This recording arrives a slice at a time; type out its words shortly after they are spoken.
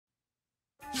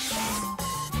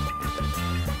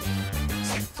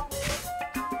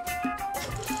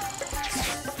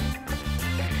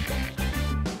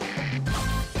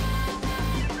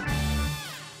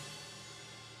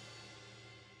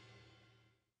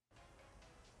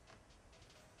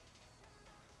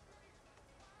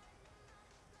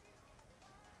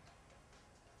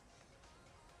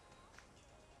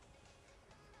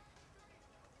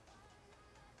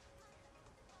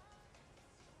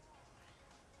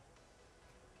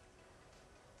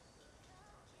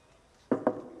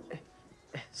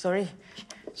Sorry.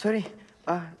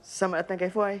 Selamat datang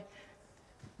ke FY.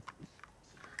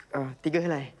 3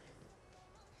 helai.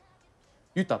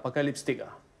 You tak pakai lipstick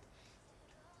ah?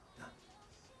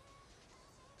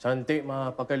 Cantik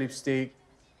mah pakai lipstick.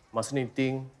 Masa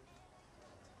knitting.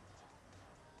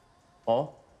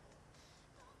 Oh?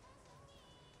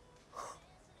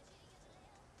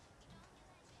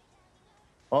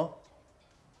 Oh?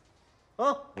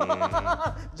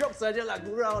 Jok sajalah,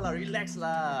 gurau lah, relax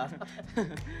lah.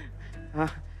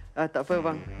 Tak apa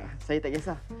bang. Saya tak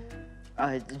kisah.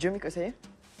 Jom ikut saya.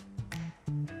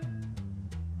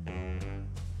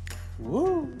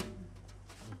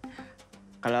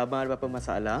 Kalau abang ada apa-apa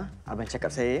masalah, abang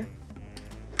cakap saya.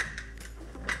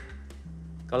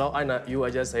 Kalau I nak you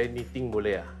ajar saya knitting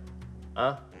boleh ah? Ha?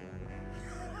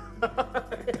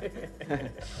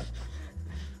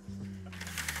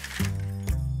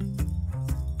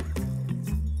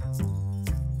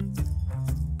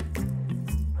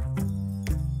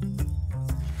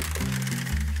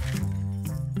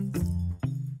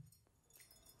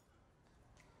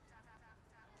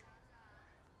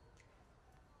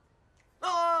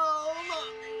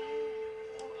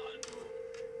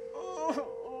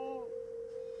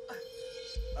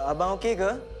 Abang okey ke?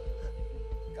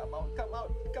 Come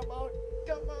out.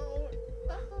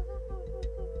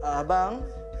 Abang,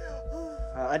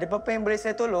 ada apa-apa yang boleh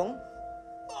saya tolong?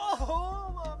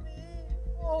 Mami.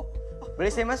 Boleh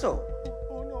saya masuk?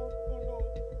 Oh no.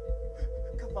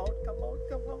 Come out.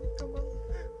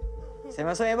 Saya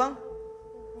masuk ya bang?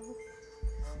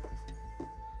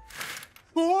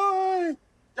 Woi!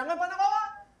 Jangan pandang bawah.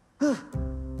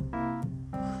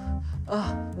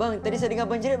 Bang, tadi saya dengar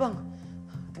abang jerit bang.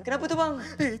 Kenapa tu bang?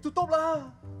 Tutuplah.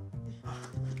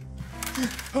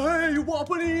 Hei, you buat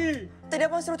apa ni? Tadi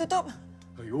abang suruh tutup.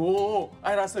 Ayo,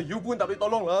 I rasa you pun tak boleh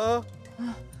tolong lah.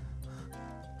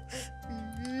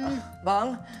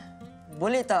 Bang,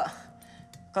 boleh tak?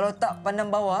 Kalau tak pandang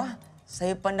bawah,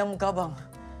 saya pandang muka abang.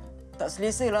 Tak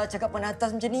selesa lah cakap pandang atas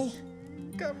macam ni.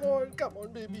 Come on,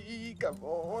 baby. Come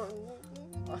on.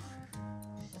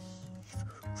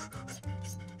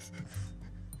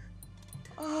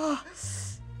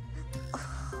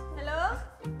 Hello?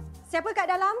 Siapa kat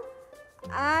dalam?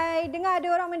 I dengar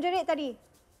ada orang menjerit tadi.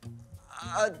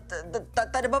 Tak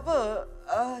ada apa-apa.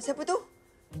 Siapa tu?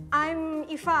 I'm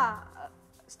Ifa,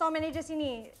 store manager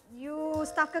sini. You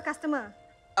staff ke customer?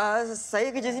 Saya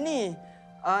kerja sini.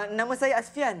 Nama saya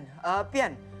Asfian.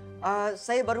 Pian.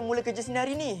 Saya baru mula kerja sini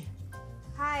hari ni.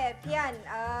 Hai, Pian.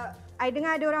 I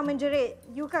dengar ada orang menjerit.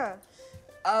 You ke?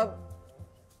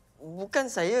 Bukan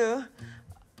saya.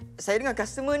 Saya dengan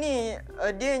customer ni.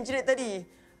 Dia yang jerit tadi.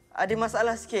 Ada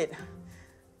masalah sikit.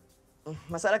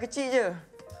 Masalah kecil je.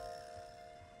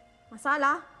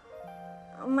 Masalah?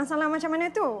 Masalah macam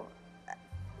mana tu?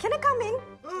 Can I come in?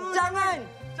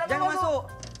 Jangan masuk.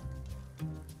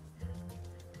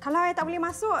 Kalau I tak boleh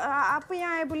masuk, apa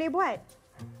yang I boleh buat?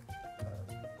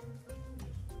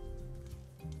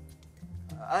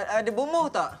 Ada bomoh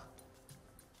tak?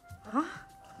 Hah?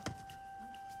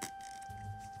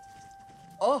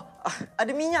 Oh,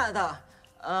 ada minyak tak?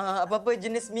 Apa-apa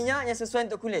jenis minyak yang sesuai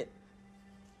untuk kulit?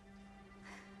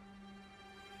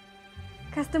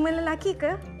 Customer lelaki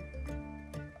ke?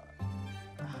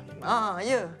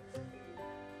 Ya.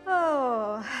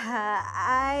 Oh,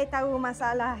 I tahu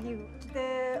masalah you. Kita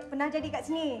pernah jadi kat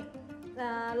sini.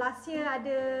 Last year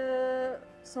ada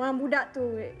seorang budak tu,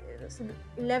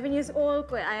 11 years old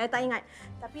kot. I tak ingat.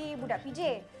 Tapi budak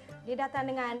PJ. Dia datang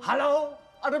dengan... Halo,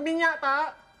 ada minyak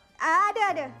tak?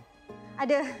 Ada.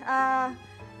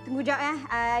 Tunggu jap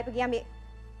I pergi ambil.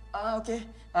 Okey.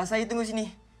 Saya tunggu sini.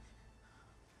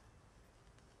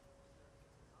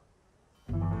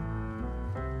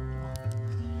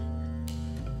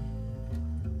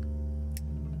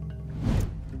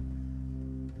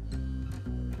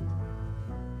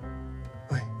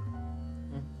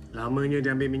 Lamanya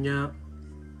dia ambil minyak.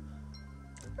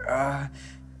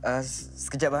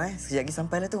 Sekejap bang. Sekejap lagi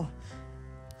sampailah tu.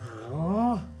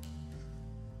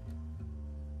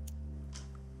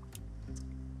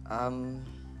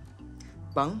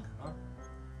 Bang,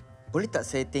 boleh tak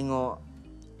saya tengok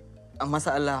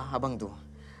masalah abang tu?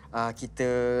 Kita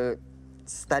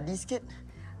study sikit.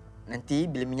 Nanti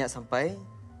bila minyak sampai,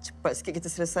 cepat sikit kita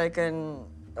selesaikan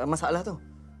masalah tu.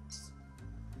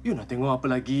 You nak tengok apa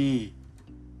lagi?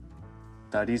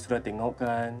 Tadi sudah tengok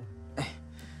kan?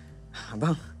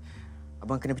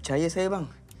 Abang kena percaya saya, bang.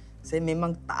 Saya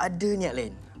memang tak ada niat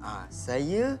lain.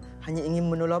 Saya hanya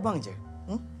ingin menolong abang je.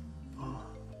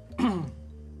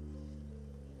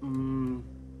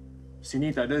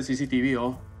 Sini tak ada CCTV,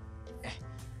 oh.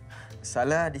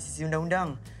 Salah di sisi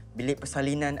undang-undang. Bilik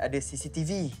persalinan ada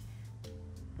CCTV.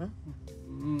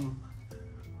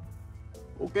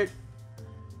 Okey.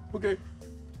 Okey.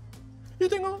 You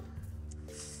tengok.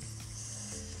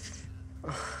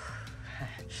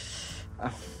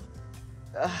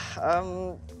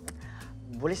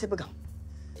 Boleh saya pegang?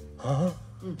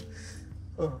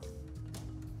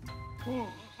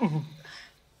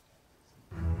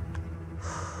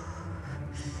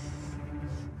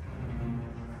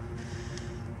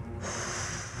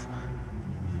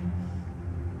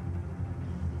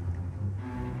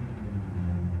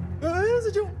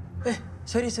 Sejuk.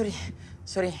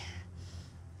 Sorry.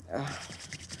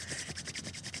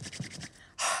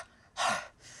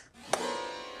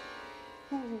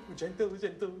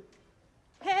 Gentle.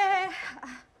 Hei,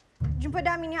 jumpa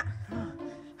dah minyak.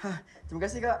 Terima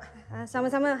kasih, Kak.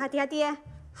 Sama-sama, hati-hati ya.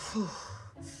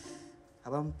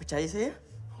 Abang percaya saya?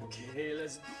 Okay,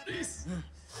 let's do this.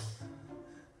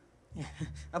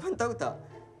 Abang tahu tak?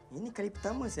 Ini kali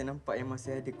pertama saya nampak yang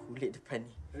masih ada kulit depan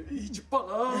ni.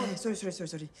 Cepatlah.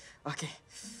 Sorry. Okey.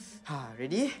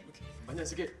 Ready? Okay, banyak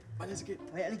sikit.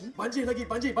 Banyak lagi?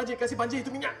 Banjir. Kasih banjir itu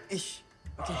minyak. Ish.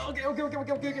 Okey. Okey.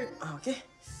 Okey.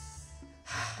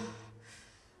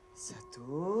 1,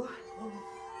 2, 3.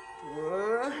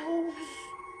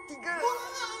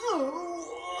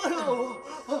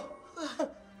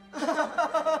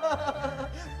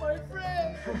 My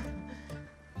friend.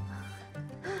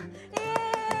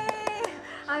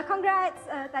 Congrats,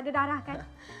 tak ada darah kan?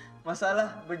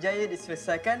 Masalah berjaya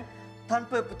diselesaikan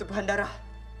tanpa pertumpahan darah.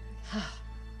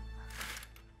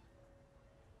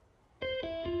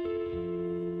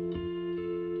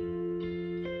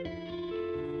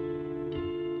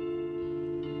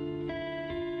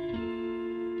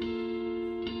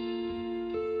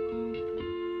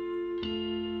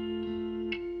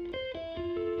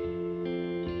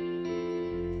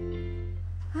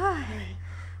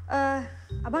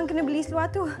 Abang kena beli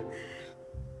seluar tu.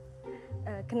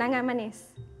 Kenangan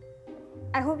manis.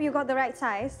 I hope you got the right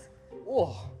size.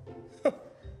 Wah.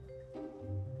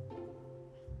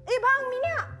 Bang,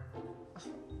 minyak!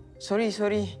 Sorry.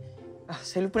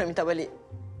 Saya lupa nak minta balik.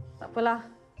 Tak apalah,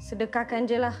 sedekahkan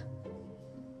je lah.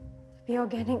 Tapi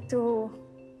organik tu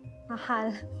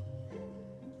mahal.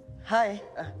 Hai.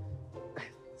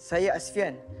 Saya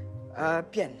Asfian.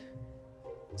 Pian.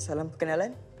 Salam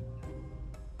perkenalan.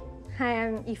 Hi,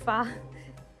 I'm Ifa.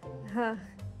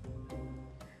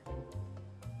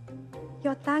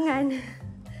 Your tangan.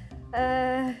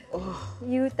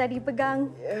 You tadi pegang.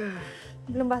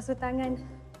 Belum basuh tangan.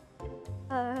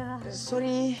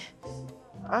 Sorry.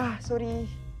 Sorry.